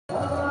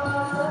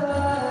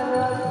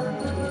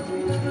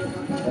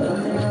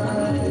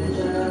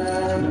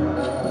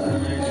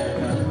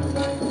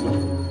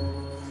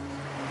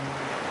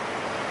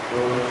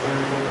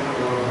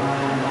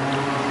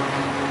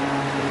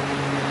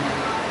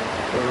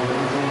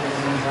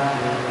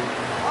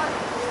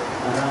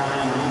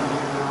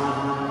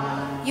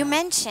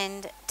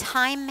mentioned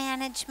time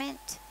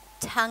management,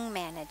 tongue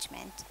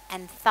management,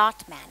 and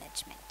thought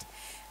management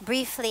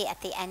briefly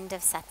at the end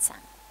of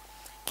satsang.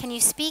 Can you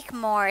speak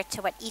more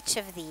to what each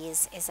of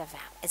these is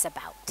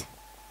about?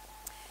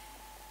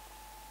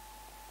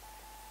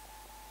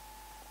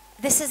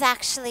 This is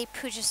actually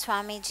Pujya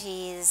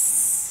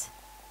Swamiji's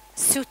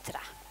sutra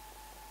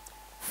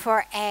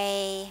for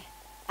a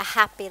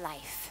happy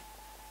life.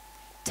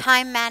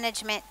 Time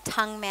management,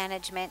 tongue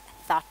management,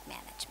 thought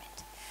management.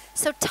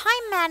 So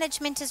time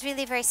management is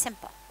really very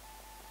simple.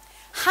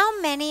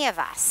 How many of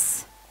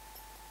us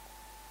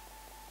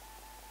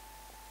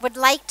would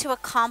like to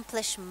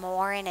accomplish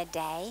more in a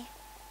day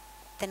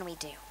than we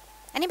do?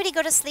 Anybody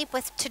go to sleep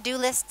with to-do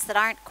lists that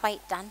aren't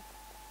quite done?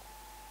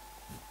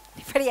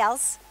 Anybody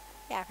else?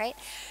 Yeah, right?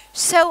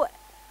 So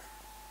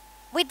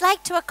we'd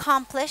like to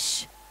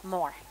accomplish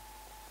more.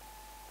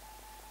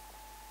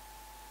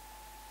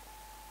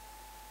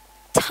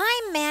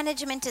 Time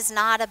management is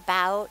not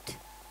about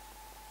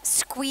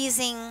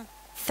squeezing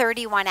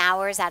 31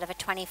 hours out of a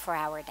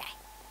 24-hour day.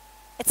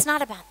 It's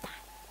not about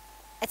that.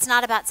 It's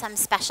not about some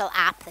special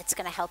app that's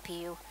going to help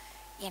you,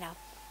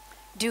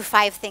 do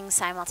 5 things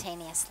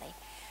simultaneously.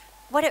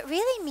 What it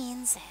really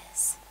means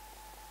is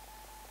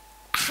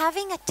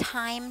having a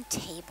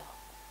timetable.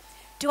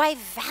 Do I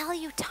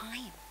value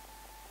time?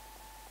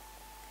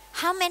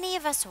 How many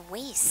of us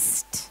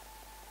waste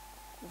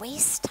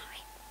time?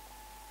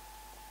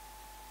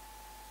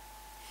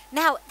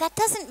 Now, that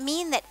doesn't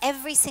mean that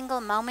every single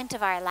moment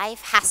of our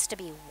life has to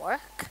be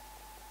work.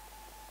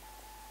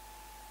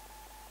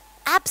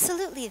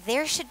 Absolutely,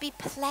 there should be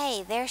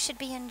play, there should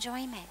be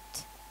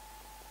enjoyment.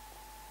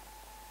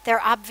 There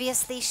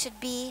obviously should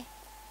be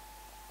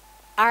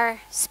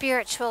our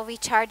spiritual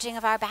recharging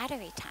of our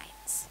battery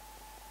times.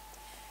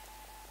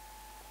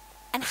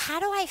 And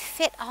how do I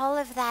fit all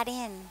of that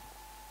in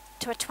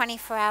to a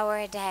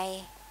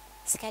 24-hour-a-day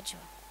schedule?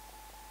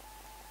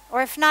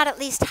 Or if not, at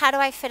least how do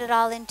I fit it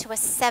all into a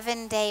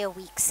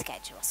 7-day-a-week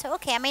schedule? So,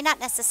 okay, I may not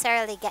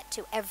necessarily get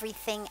to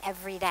everything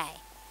every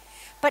day.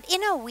 But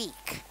in a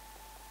week,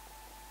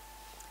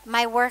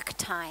 my work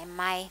time,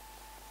 my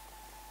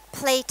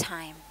play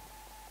time,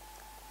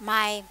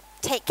 my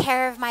take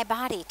care of my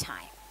body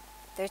time,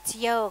 whether it's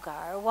yoga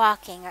or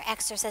walking or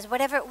exercise,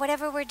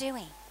 whatever we're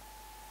doing.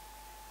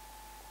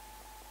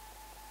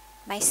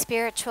 My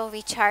spiritual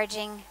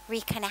recharging,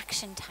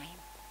 reconnection time.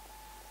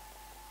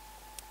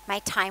 My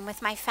time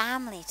with my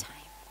family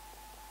time.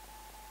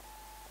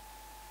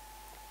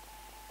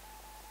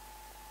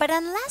 But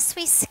unless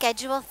we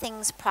schedule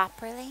things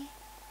properly,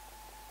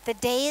 the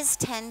days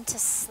tend to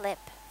slip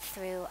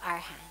through our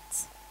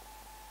hands.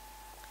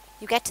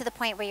 You get to the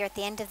point where you're at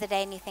the end of the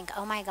day and you think,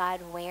 oh my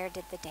God, where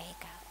did the day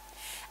go?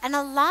 And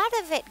a lot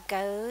of it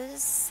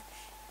goes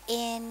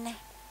in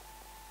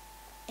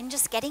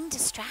just getting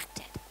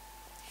distracted.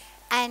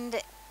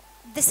 And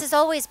this has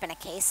always been a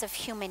case of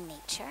human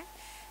nature,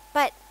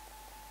 but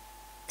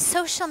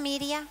social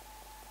media,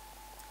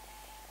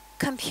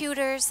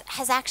 computers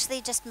has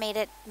actually just made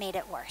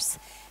it worse.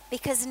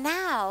 Because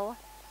now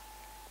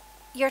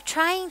you're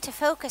trying to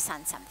focus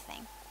on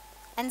something,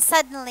 and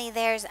suddenly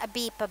there's a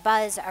beep, a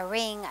buzz, a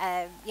ring,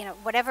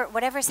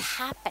 whatever's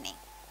happening,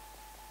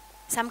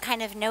 some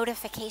kind of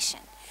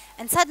notification,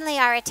 and suddenly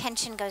our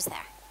attention goes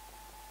there.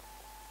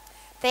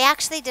 They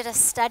actually did a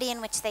study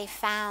in which they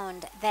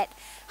found that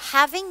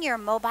having your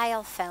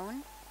mobile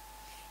phone,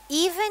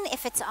 even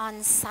if it's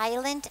on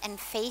silent and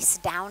face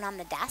down on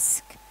the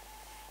desk,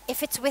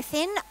 if it's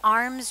within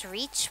arm's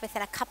reach,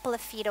 within a couple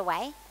of feet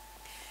away,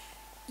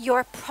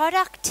 your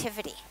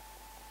productivity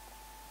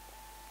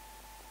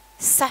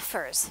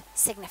suffers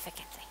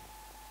significantly.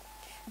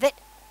 That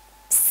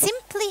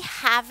simply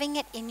having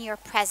it in your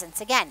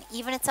presence, again,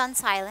 even it's on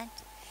silent,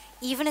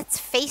 even it's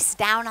face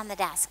down on the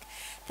desk,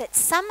 that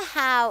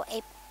somehow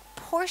a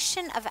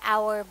portion of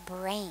our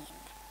brain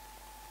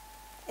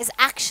is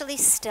actually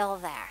still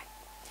there,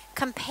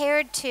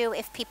 compared to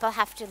if people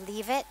have to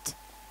leave it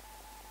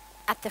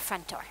at the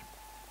front door.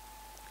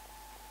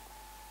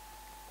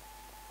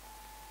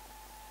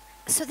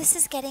 So this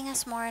is getting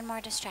us more and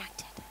more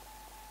distracted.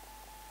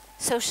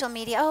 Social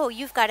media, oh,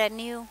 you've got a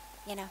new,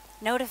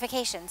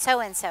 notification.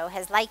 So-and-so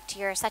has liked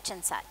your such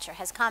and such, or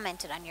has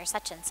commented on your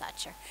such and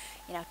such, or,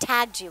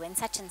 tagged you in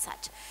such and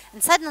such.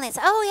 And suddenly it's,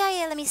 oh,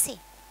 yeah, let me see.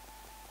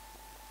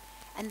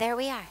 And there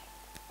we are.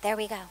 There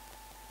we go.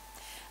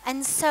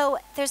 And so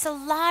there's a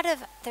lot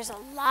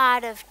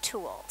of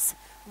tools.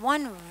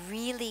 One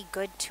really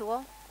good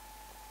tool,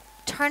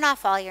 turn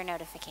off all your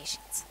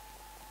notifications.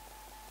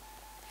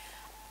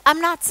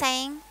 I'm not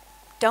saying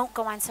don't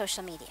go on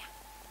social media.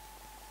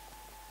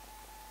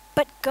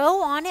 But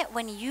go on it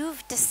when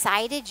you've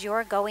decided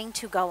you're going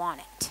to go on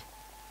it.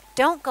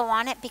 Don't go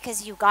on it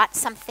because you got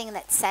something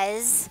that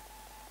says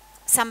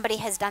somebody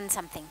has done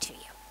something to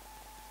you.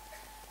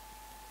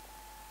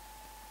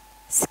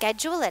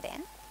 Schedule it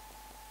in.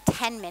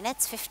 10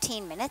 minutes,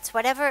 15 minutes,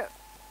 whatever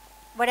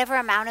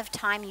amount of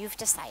time you've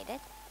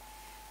decided,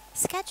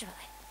 schedule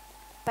it.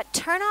 But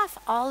turn off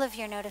all of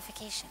your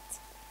notifications.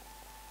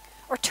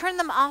 Or turn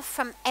them off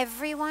from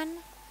everyone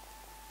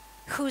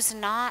who's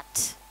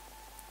not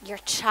your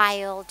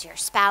child, your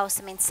spouse.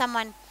 I mean,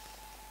 someone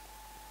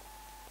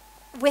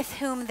with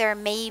whom there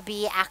may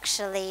be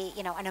actually,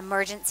 an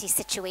emergency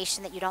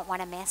situation that you don't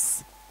want to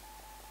miss.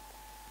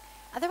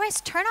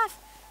 Otherwise, turn off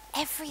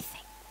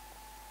everything.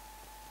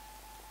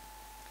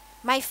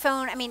 My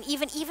phone,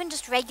 even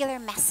just regular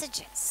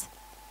messages.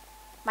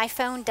 My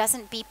phone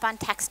doesn't beep on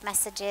text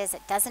messages.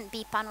 It doesn't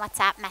beep on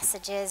WhatsApp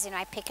messages.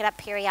 I pick it up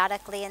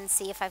periodically and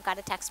see if I've got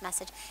a text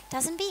message. It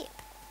doesn't beep.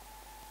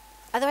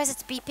 Otherwise,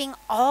 it's beeping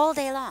all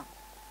day long.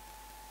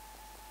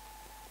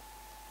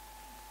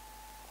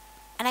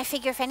 And I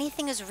figure if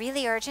anything is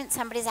really urgent,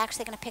 somebody's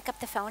actually going to pick up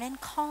the phone and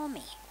call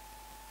me.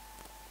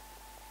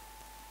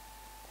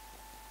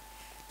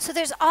 So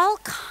there's all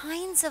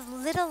kinds of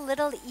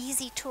little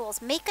easy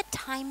tools. Make a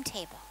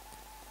timetable.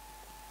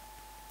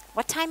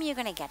 What time are you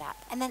going to get up?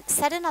 And then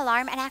set an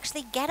alarm and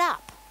actually get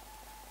up.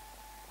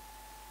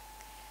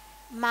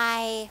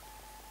 My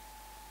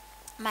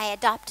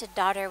adopted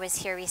daughter was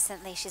here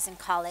recently. She's in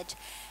college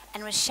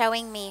and was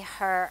showing me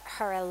her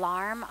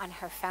alarm on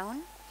her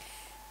phone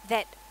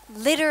that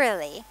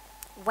literally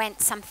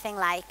went something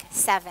like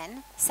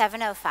 7,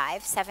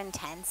 7:05,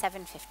 7:10,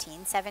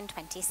 7:15,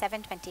 7:20,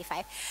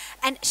 7:25.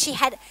 And she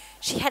had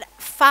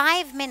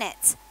 5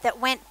 minutes that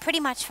went pretty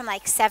much from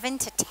like 7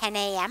 to 10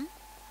 a.m.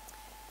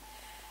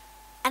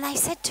 And I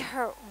said to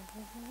her,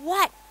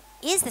 what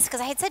is this?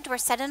 Because I had said to her,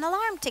 set an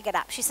alarm to get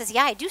up. She says,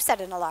 yeah, I do set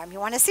an alarm. You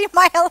want to see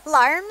my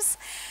alarms?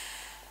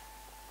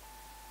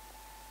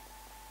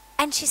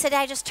 And she said,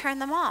 I just turn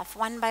them off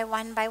one by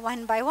one by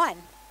one by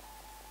one.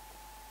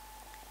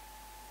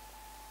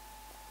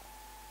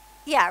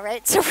 Yeah,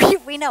 right? So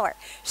we know her.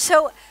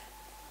 So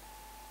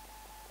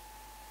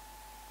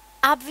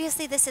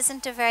obviously this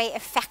isn't a very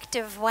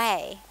effective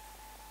way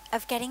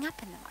of getting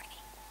up in the morning.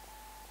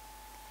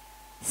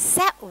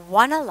 Set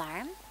one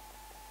alarm.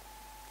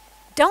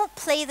 Don't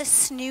play the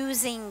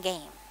snoozing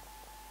game.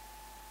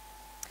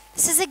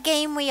 This is a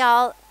game we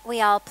all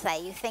play.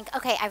 You think,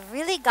 okay, I've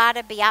really got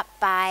to be up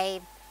by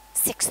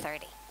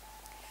 6:30.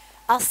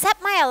 I'll set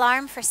my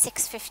alarm for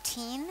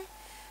 6:15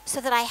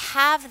 so that I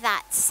have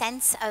that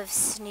sense of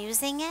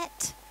snoozing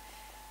it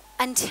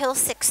until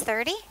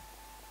 6:30.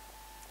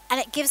 And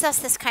it gives us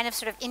this kind of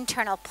sort of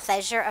internal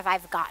pleasure of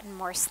I've gotten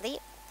more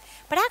sleep.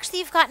 But actually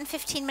you've gotten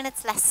 15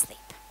 minutes less sleep.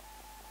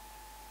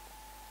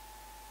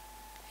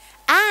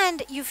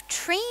 And you've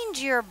trained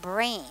your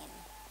brain.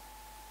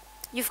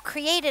 You've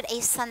created a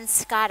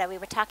sanskara. We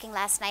were talking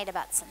last night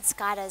about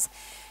sanskaras,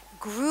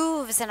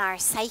 grooves in our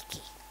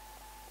psyche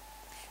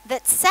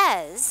that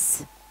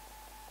says,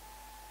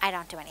 I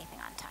don't do anything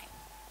on time.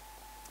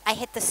 I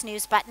hit the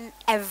snooze button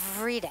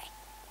every day.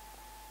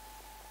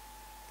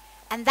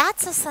 And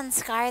that's a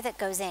sanskara that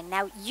goes in.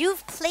 Now,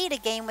 you've played a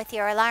game with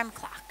your alarm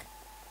clock,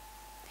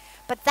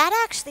 but that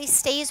actually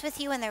stays with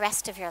you in the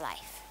rest of your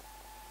life.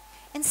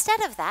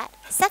 Instead of that,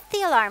 set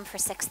the alarm for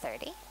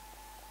 6:30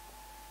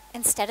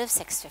 instead of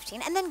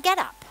 6:15, and then get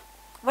up.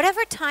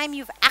 Whatever time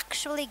you've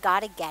actually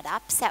got to get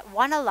up, set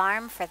one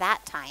alarm for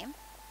that time.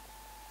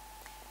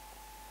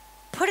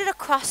 Put it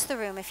across the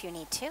room if you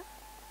need to.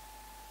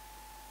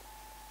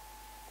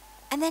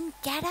 And then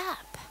get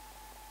up.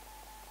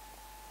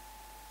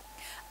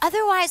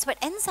 Otherwise, what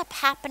ends up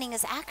happening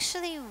is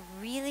actually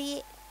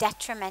really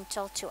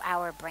detrimental to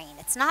our brain.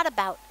 It's not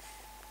about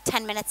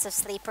 10 minutes of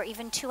sleep or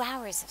even 2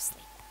 hours of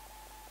sleep.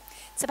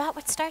 It's about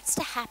what starts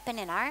to happen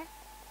in our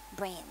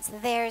brains.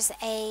 There's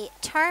a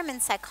term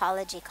in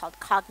psychology called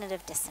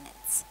cognitive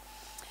dissonance.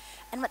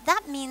 And what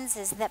that means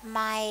is that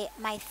my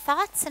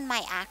thoughts and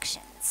my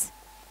actions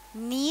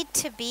need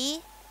to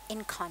be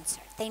in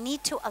concert. They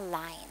need to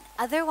align.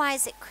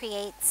 Otherwise, it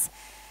creates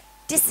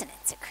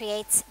dissonance. It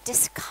creates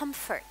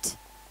discomfort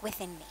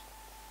within me.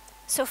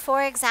 So,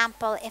 for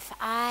example, if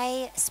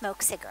I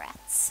smoke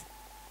cigarettes,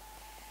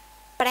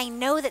 but I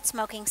know that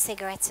smoking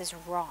cigarettes is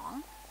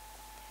wrong,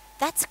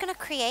 that's going to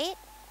create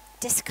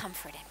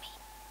discomfort in me.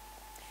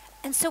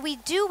 And so we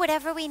do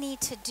whatever we need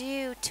to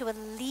do to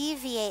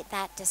alleviate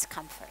that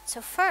discomfort.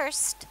 So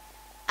first,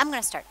 I'm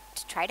going to start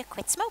to try to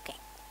quit smoking.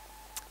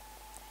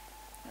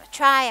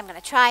 I'm going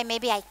to try.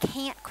 Maybe I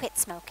can't quit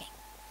smoking.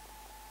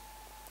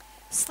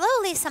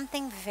 Slowly,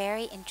 something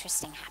very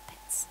interesting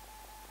happens.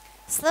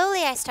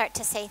 Slowly, I start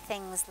to say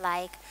things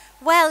like,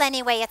 well,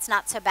 anyway, it's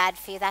not so bad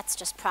for you. That's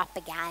just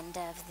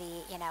propaganda of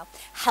the,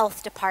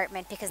 health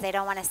department because they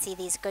don't want to see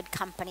these good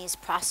companies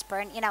prosper.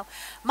 And,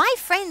 my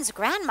friend's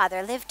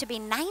grandmother lived to be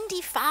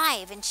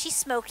 95 and she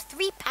smoked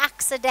 3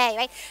 packs a day,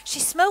 right? She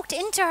smoked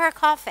into her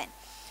coffin.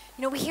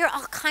 We hear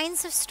all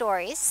kinds of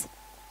stories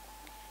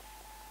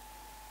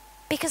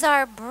because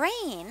our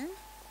brain,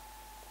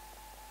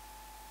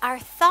 our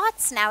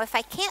thoughts now, if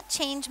I can't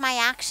change my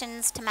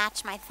actions to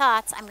match my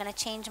thoughts, I'm going to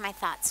change my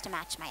thoughts to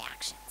match my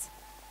actions.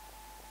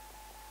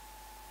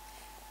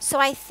 So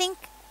I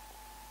think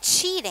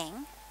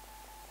cheating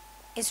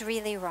is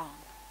really wrong.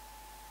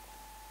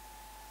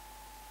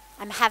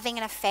 I'm having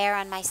an affair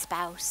on my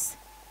spouse.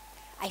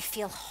 I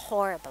feel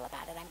horrible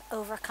about it. I'm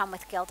overcome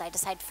with guilt. I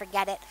decide,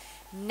 forget it.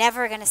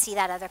 Never going to see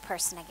that other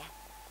person again.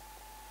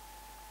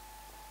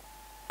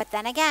 But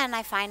then again,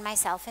 I find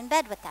myself in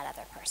bed with that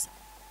other person.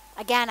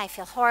 Again, I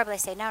feel horrible. I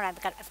say, no,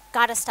 I've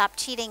got to stop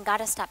cheating, got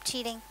to stop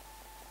cheating.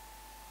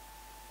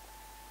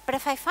 But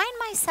if I find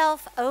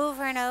myself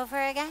over and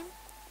over again,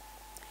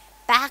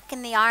 back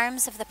in the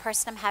arms of the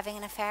person I'm having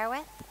an affair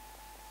with,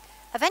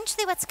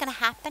 eventually what's going to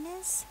happen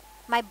is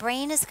my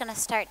brain is going to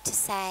start to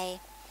say,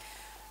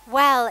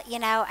 well,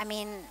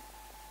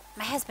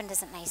 my husband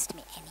isn't nice to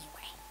me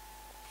anyway.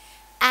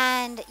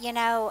 And,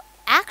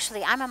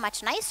 actually, I'm a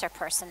much nicer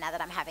person now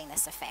that I'm having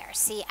this affair.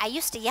 See, I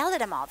used to yell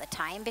at him all the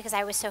time because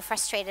I was so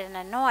frustrated and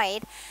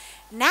annoyed.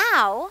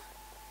 Now,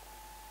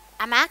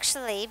 I'm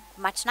actually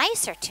much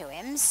nicer to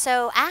him.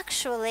 So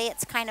actually,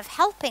 it's kind of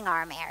helping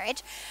our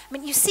marriage. I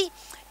mean, you see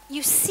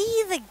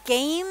the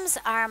games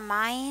our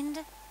mind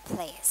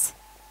plays.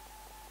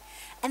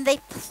 And they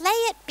play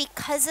it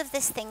because of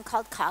this thing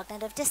called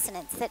cognitive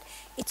dissonance, that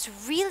it's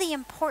really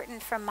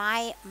important for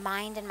my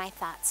mind and my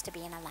thoughts to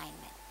be in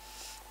alignment.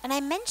 And I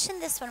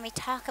mention this when we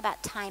talk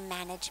about time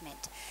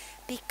management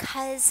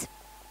because,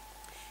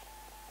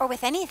 or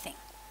with anything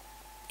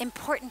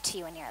important to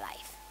you in your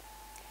life.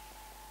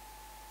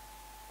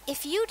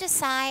 If you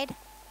decide,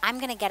 I'm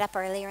going to get up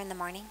earlier in the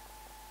morning,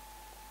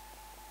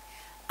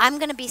 I'm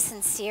going to be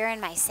sincere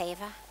in my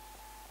seva,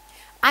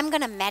 I'm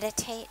going to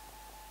meditate,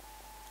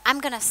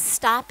 I'm going to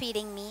stop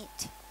eating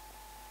meat,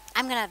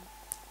 I'm going to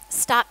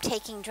stop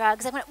taking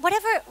drugs,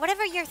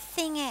 whatever your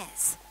thing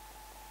is,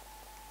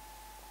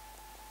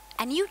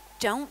 and you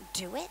don't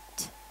do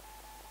it,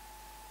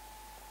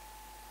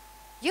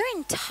 your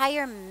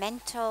entire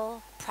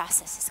mental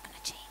process is going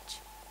to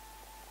change.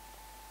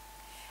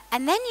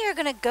 And then you're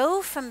going to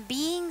go from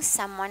being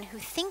someone who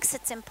thinks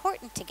it's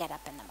important to get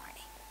up in the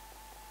morning,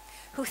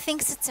 who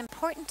thinks it's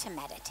important to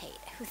meditate,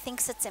 who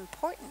thinks it's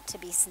important to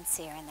be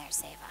sincere in their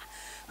seva,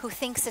 who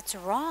thinks it's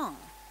wrong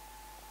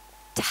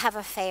to have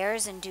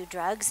affairs and do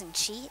drugs and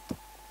cheat.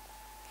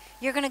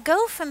 You're going to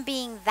go from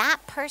being that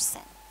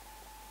person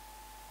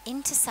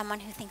into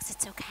someone who thinks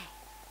it's okay.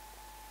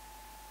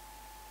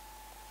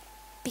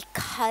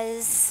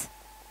 Because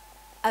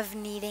of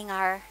needing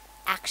our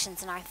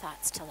actions and our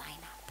thoughts to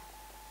line up.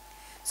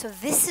 So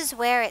this is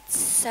where it's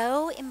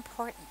so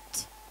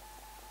important.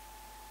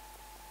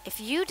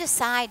 If you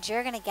decide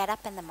you're going to get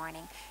up in the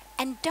morning,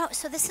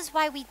 so this is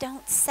why we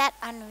don't set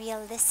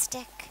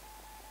unrealistic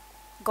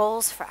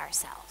goals for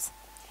ourselves.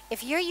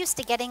 If you're used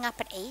to getting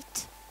up at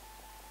 8,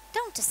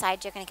 don't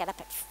decide you're going to get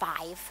up at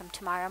 5 from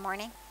tomorrow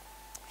morning.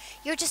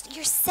 You're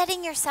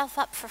setting yourself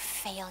up for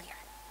failure.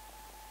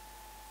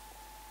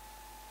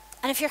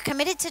 And if you're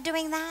committed to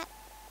doing that,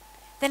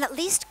 then at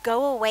least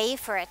go away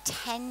for a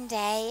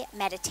 10-day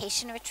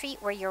meditation retreat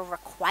where you're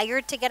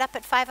required to get up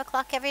at 5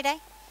 o'clock every day,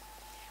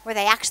 where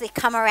they actually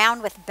come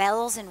around with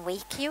bells and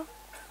wake you.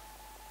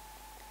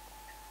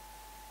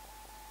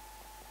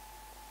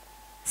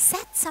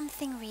 Set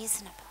something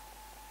reasonable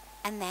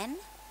and then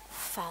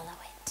follow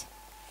it.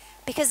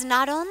 Because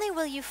not only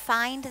will you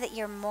find that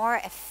you're more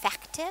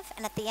effective,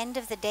 and at the end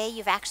of the day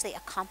you've actually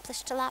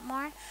accomplished a lot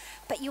more,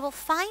 but you will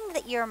find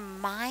that your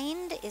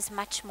mind is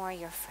much more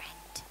your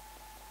friend.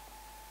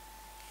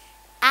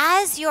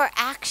 As your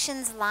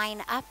actions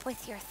line up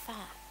with your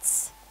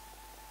thoughts,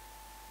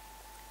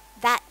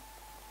 that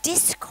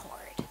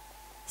discord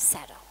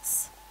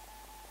settles.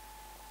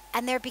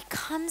 And there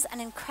becomes an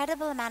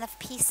incredible amount of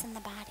peace in the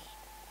body.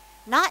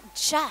 Not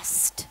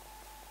just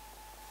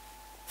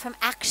from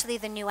actually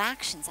the new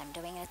actions I'm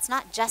doing. It's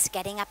not just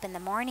getting up in the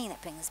morning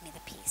that brings me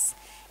the peace.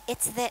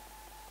 It's that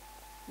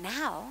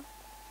now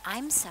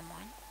I'm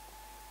someone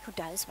who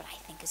does what I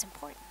think is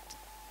important.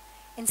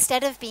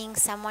 Instead of being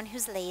someone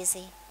who's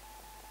lazy,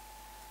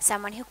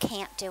 someone who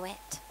can't do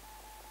it,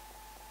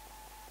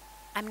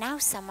 I'm now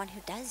someone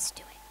who does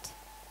do it.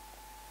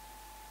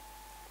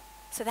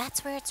 So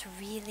that's where it's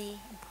really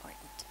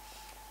important.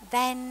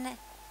 Then,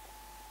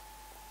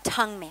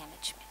 tongue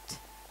management.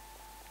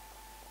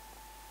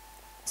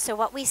 So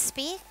what we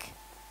speak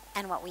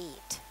and what we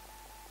eat.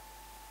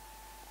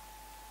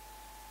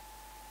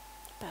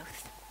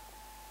 Both.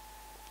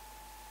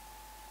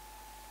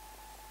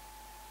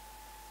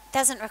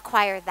 Doesn't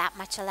require that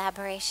much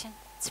elaboration.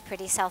 It's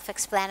pretty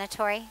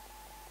self-explanatory.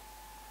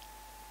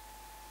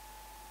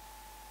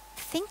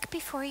 Think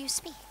before you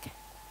speak.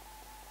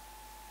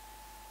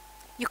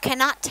 You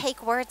cannot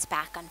take words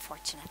back,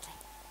 unfortunately.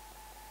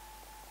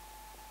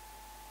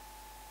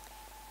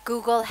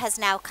 Google has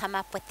now come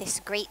up with this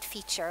great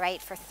feature,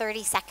 right? For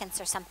 30 seconds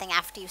or something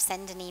after you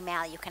send an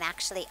email, you can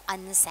actually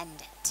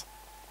unsend it.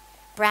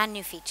 Brand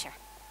new feature.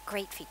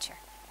 Great feature.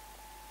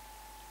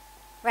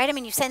 Right? I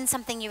mean, you send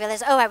something, you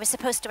realize, oh, I was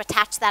supposed to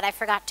attach that, I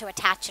forgot to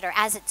attach it. Or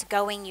as it's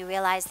going, you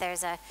realize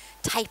there's a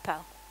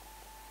typo.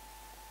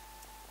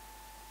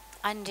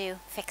 Undo,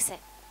 fix it.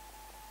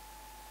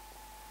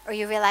 Or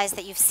you realize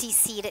that you've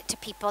CC'd it to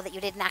people that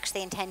you didn't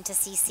actually intend to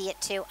CC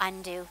it to,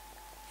 undo.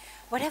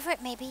 Whatever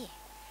it may be.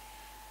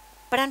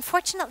 But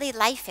unfortunately,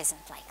 life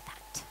isn't like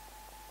that.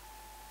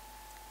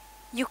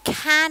 You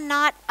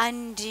cannot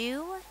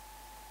undo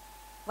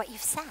what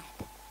you've said.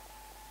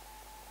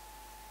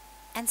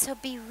 And so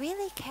be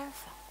really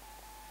careful.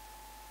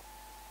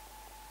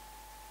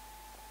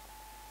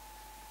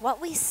 What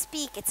we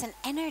speak, it's an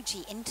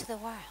energy into the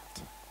world.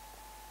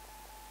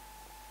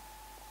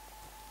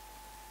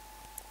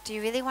 Do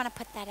you really want to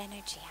put that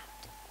energy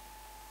out?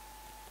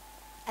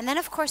 And then,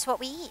 of course,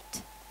 what we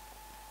eat.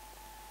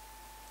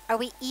 Are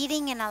we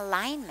eating in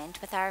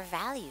alignment with our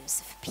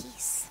values of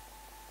peace?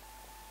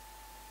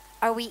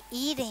 Are we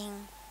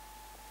eating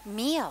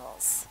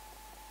meals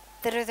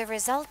that are the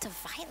result of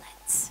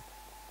violence?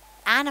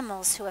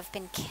 Animals who have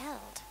been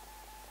killed.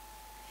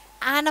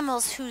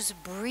 Animals whose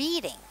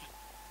breeding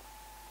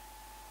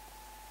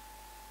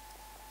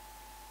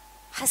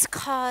has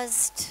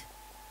caused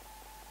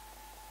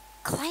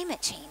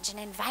climate change and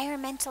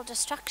environmental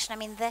destruction. I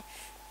mean,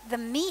 the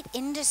meat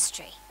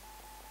industry,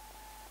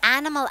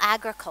 animal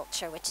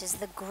agriculture, which is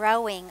the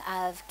growing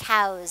of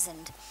cows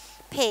and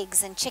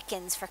pigs and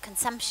chickens for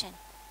consumption,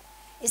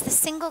 is the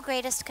single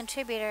greatest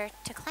contributor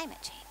to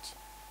climate change.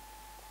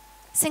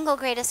 Single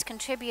greatest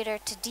contributor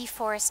to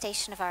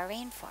deforestation of our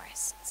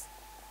rainforests.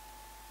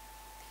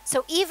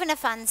 So even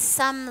if on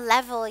some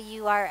level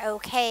you are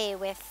okay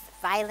with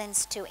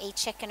violence to a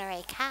chicken or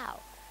a cow,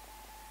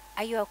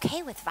 are you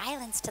okay with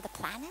violence to the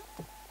planet?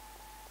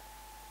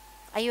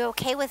 Are you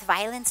okay with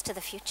violence to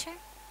the future?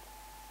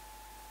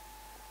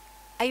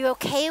 Are you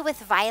okay with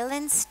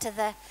violence to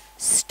the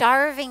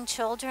starving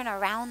children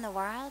around the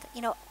world?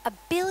 You know, 1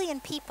 billion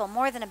people,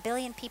 more than 1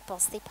 billion people,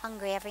 sleep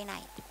hungry every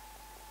night.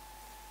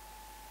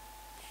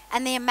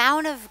 And the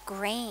amount of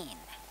grain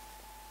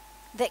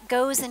that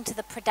goes into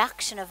the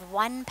production of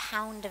 1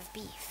 pound of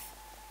beef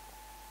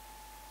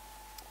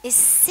is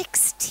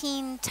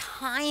 16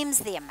 times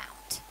the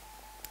amount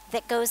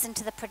that goes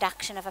into the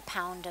production of 1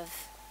 pound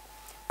of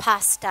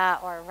pasta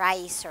or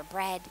rice or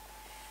bread.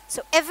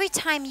 So every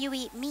time you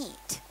eat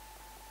meat,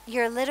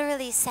 you're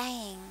literally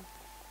saying,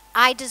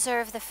 I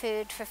deserve the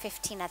food for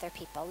 15 other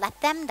people. Let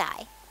them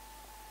die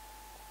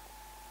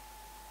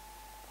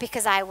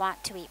because I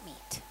want to eat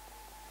meat.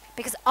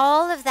 Because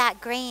all of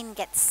that grain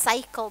gets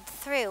cycled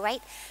through,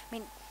 right? I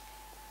mean,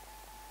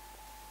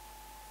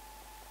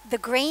 the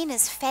grain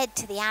is fed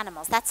to the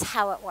animals. That's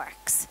how it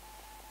works.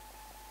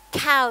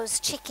 Cows,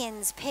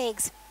 chickens,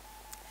 pigs,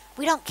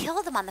 we don't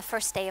kill them on the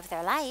first day of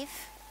their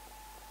life.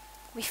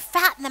 We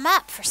fatten them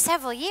up for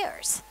several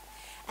years.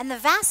 And the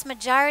vast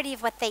majority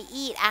of what they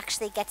eat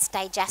actually gets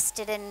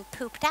digested and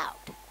pooped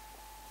out.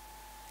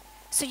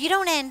 So you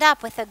don't end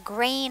up with a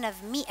grain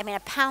of meat, a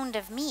pound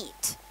of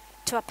meat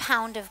to a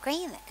pound of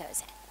grain that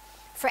goes in.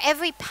 For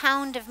every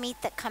pound of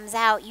meat that comes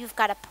out, you've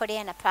got to put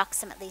in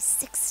approximately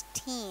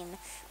 16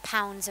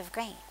 pounds of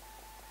grain.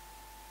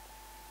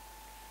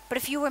 But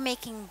if you were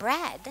making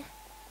bread,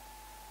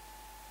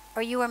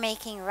 or you were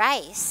making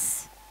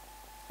rice,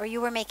 or you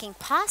were making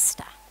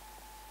pasta,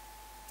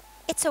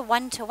 it's a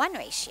 1-to-1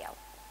 ratio.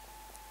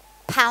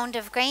 Pound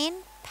of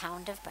grain,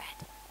 pound of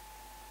bread.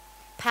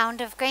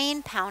 Pound of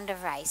grain, pound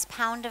of rice.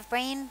 Pound of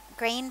grain,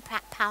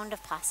 pound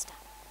of pasta.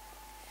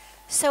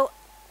 So,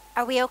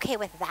 are we okay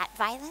with that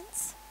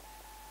violence?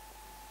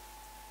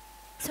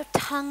 So,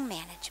 tongue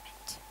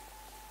management.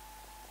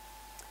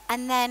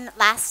 And then,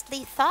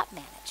 lastly, thought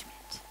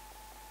management.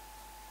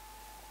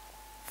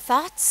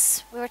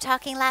 Thoughts, we were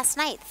talking last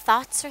night,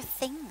 thoughts are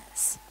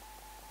things.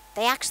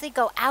 They actually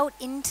go out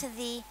into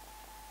the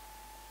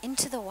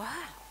world.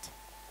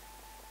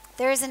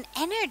 There is an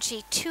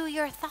energy to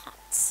your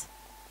thoughts.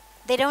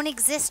 They don't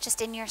exist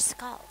just in your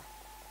skull.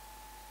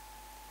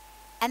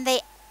 And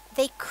they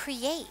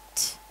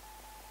create.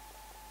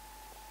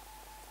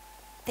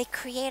 They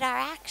create our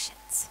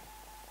actions.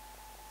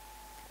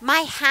 My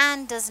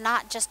hand does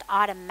not just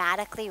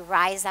automatically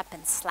rise up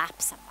and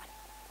slap someone.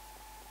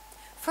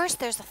 First,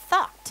 there's a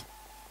thought.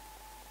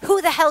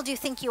 Who the hell do you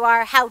think you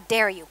are? How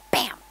dare you?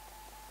 Bam!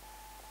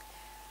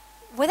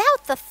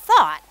 Without the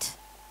thought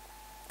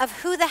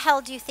of who the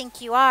hell do you think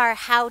you are?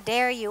 How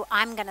dare you?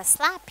 I'm going to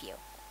slap you.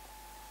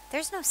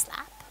 There's no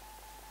slap.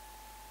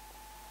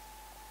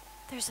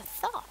 There's a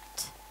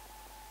thought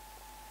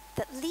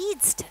that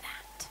leads to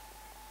that.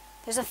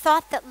 There's a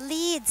thought that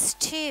leads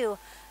to,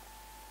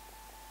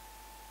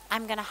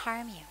 I'm going to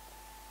harm you.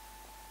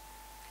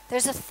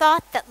 There's a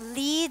thought that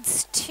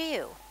leads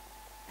to,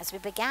 as we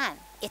began,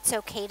 it's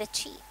okay to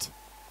cheat.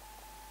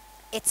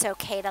 It's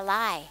okay to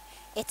lie.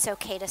 It's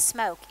okay to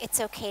smoke. It's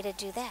okay to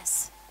do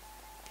this.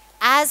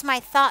 As my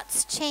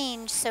thoughts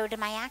change, so do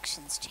my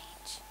actions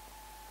change.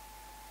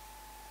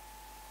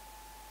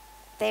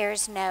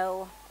 There's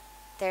no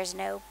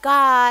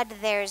God,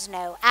 there's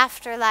no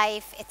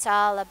afterlife. It's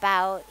all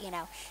about,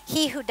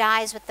 he who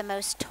dies with the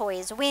most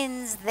toys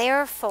wins.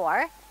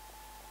 Therefore,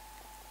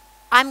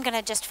 I'm going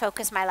to just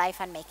focus my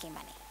life on making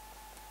money.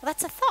 Well,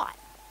 that's a thought.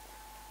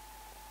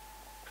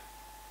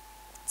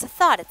 It's a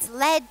thought. It's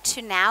led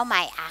to now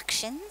my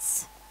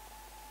actions,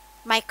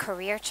 my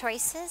career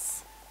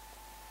choices,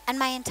 and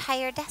my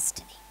entire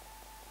destiny.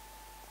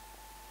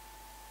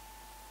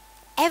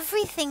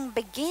 Everything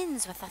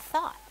begins with a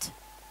thought.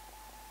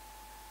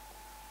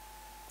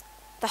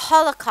 The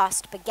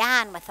Holocaust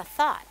began with a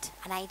thought,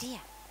 an idea.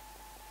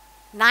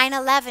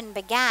 9/11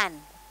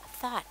 began a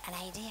thought, an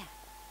idea.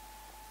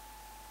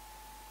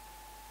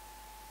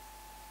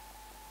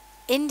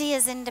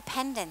 India's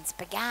independence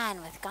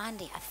began with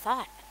Gandhi, a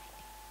thought.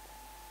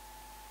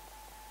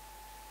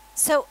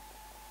 So,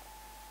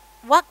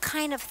 what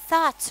kind of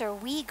thoughts are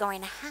we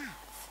going to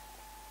have?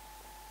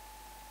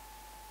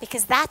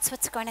 Because that's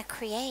what's going to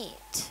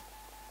create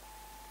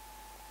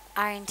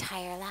our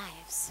entire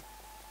lives.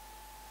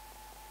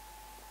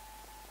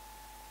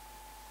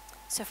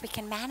 So if we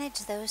can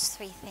manage those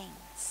three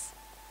things,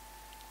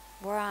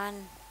 we're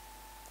on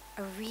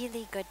a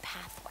really good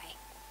pathway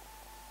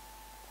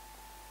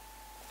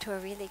to a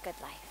really good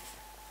life.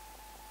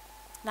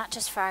 Not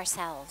just for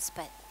ourselves,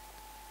 but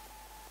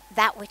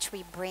that which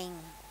we bring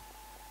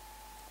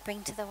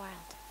to the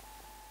world.